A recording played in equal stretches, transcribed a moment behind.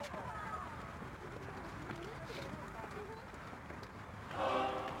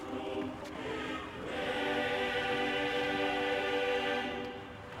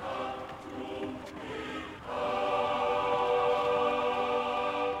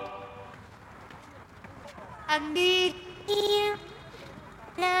I need you,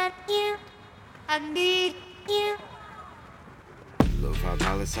 love you, I need you. Lo-Fi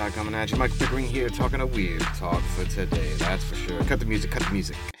Pilot Side coming at you. Mike Pickering here, talking a weird talk for today. That's for sure. Cut the music. Cut the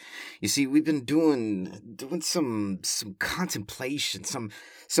music. You see, we've been doing some contemplation, some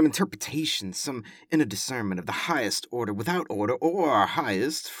interpretation, some inner discernment of the highest order without order, or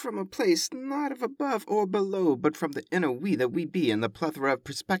highest from a place not of above or below, but from the inner we that we be, and the plethora of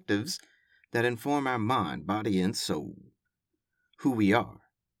perspectives that inform our mind, body, and soul. Who we are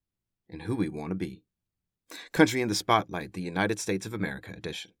and who we want to be. Country in the Spotlight, the United States of America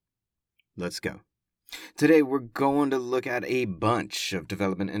edition. Let's go. Today we're going to look at a bunch of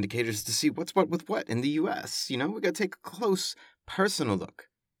development indicators to see what's what with what in the U.S. We got to take a close, personal look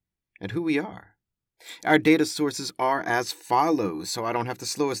at who we are. Our data sources are as follows, so I don't have to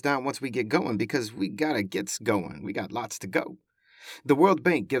slow us down once we get going because we gotta get going. We got lots to go. The World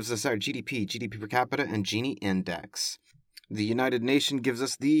Bank gives us our GDP, GDP per capita, and Gini index. The United Nations gives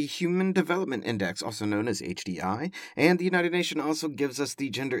us the Human Development Index, also known as HDI, and the United Nations also gives us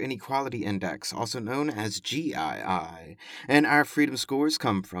the Gender Inequality Index, also known as GII. And our freedom scores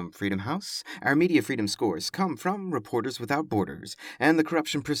come from Freedom House, our media freedom scores come from Reporters Without Borders, and the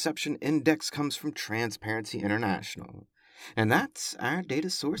Corruption Perception Index comes from Transparency International. And that's our data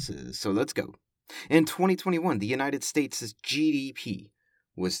sources, so let's go. In 2021, the United States' GDP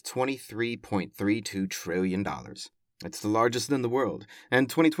was $23.32 trillion. It's the largest in the world, and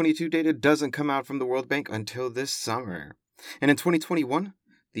 2022 data doesn't come out from the World Bank until this summer. And in 2021,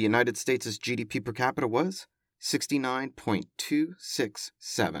 the United States' GDP per capita was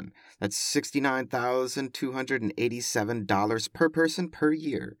 $69.267. That's $69,287 per person per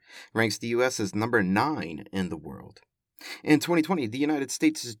year. Ranks the U.S. as number 9 in the world. In 2020, the United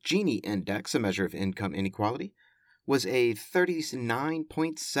States' Gini index, a measure of income inequality, was a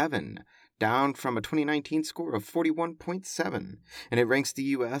 39.7, down from a 2019 score of 41.7, and it ranks the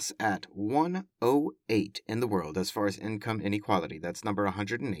U.S. at 108 in the world as far as income inequality. That's number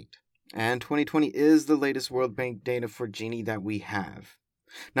 108. And 2020 is the latest World Bank data for Gini that we have.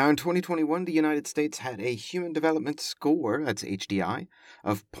 Now, in 2021, the United States had a Human Development Score, that's HDI,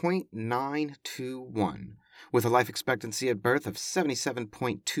 of 0.921, with a life expectancy at birth of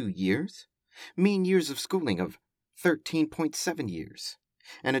 77.2 years, mean years of schooling of 13.7 years,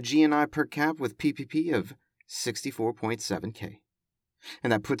 and a GNI per cap with PPP of 64.7K.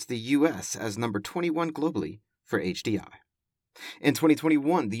 And that puts the U.S. as number 21 globally for HDI. In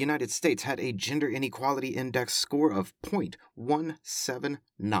 2021, the United States had a Gender Inequality Index score of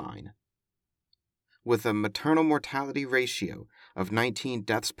 0.179, with a maternal mortality ratio of 19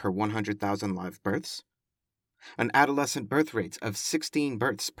 deaths per 100,000 live births, an adolescent birth rate of 16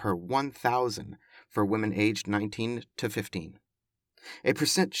 births per 1,000 for women aged 19 to 15, a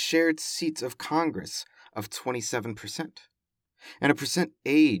percent shared seats of Congress of 27%, and a percent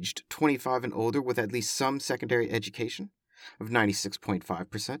aged 25 and older with at least some secondary education of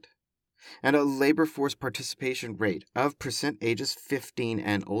 96.5%, and a labor force participation rate of percent ages 15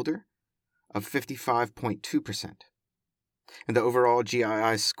 and older of 55.2%. And the overall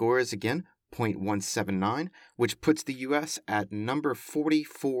GII score is again 0.179, which puts the U.S. at number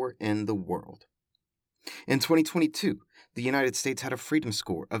 44 in the world. In 2022, the United States had a freedom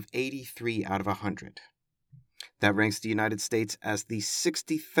score of 83 out of 100. That ranks the United States as the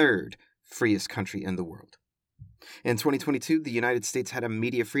 63rd freest country in the world. In 2022, the United States had a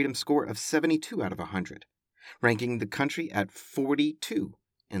media freedom score of 72 out of 100, ranking the country at 42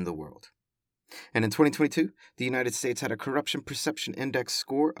 in the world. And in 2022, the United States had a Corruption Perception Index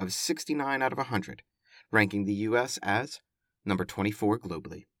score of 69 out of 100, ranking the U.S. as number 24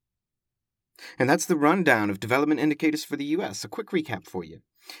 globally. And that's the rundown of development indicators for the U.S. A quick recap for you.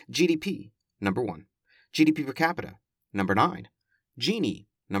 GDP, number 1. GDP per capita, number 9. Gini,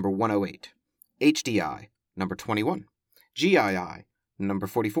 number 108. HDI, number 21. GII, number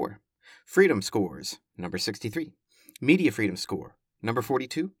 44. Freedom scores, number 63. Media freedom score, number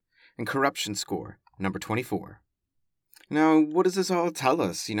 42. And corruption score, number 24. Now, what does this all tell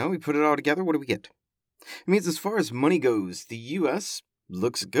us? We put it all together, what do we get? It means as far as money goes, the U.S.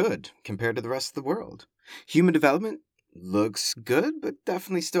 looks good compared to the rest of the world. Human development looks good, but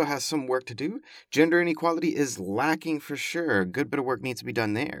definitely still has some work to do. Gender inequality is lacking for sure. A good bit of work needs to be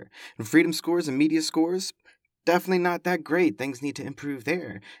done there. And freedom scores and media scores, definitely not that great. Things need to improve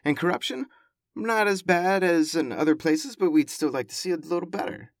there. And corruption, not as bad as in other places, but we'd still like to see it a little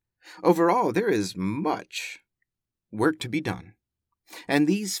better. Overall, there is much work to be done. And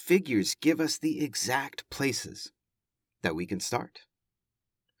these figures give us the exact places that we can start.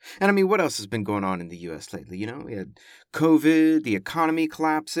 And I mean, what else has been going on in the U.S. lately? You know, we had COVID, the economy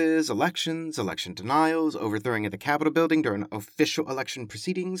collapses, elections, election denials, overthrowing of the Capitol building during official election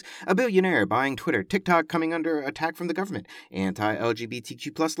proceedings, a billionaire buying Twitter, TikTok coming under attack from the government,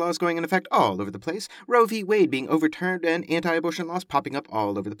 anti-LGBTQ plus laws going in effect all over the place, Roe v. Wade being overturned and anti-abortion laws popping up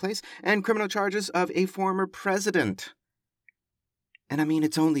all over the place, and criminal charges of a former president. And I mean,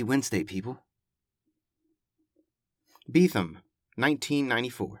 it's only Wednesday, people. Beetham,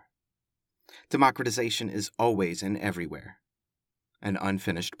 1994. Democratization is always and everywhere an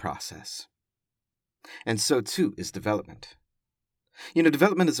unfinished process. And so too is development. You know,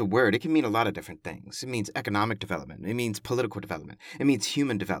 development is a word. It can mean a lot of different things. It means economic development. It means political development. It means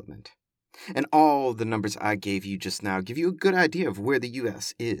human development. And all the numbers I gave you just now give you a good idea of where the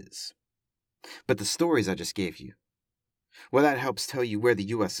U.S. is. But the stories I just gave you, well, that helps tell you where the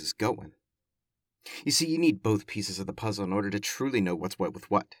U.S. is going. You see, you need both pieces of the puzzle in order to truly know what's what with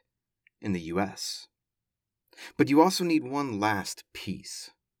what in the U.S. But you also need one last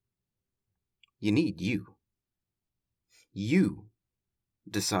piece. You need you. You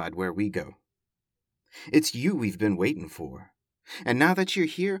decide where we go. It's you we've been waiting for. And now that you're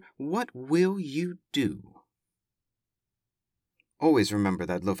here, what will you do? Always remember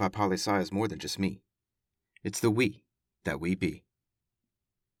that Lo-Fi Poli-Sci is more than just me. It's the we that we be.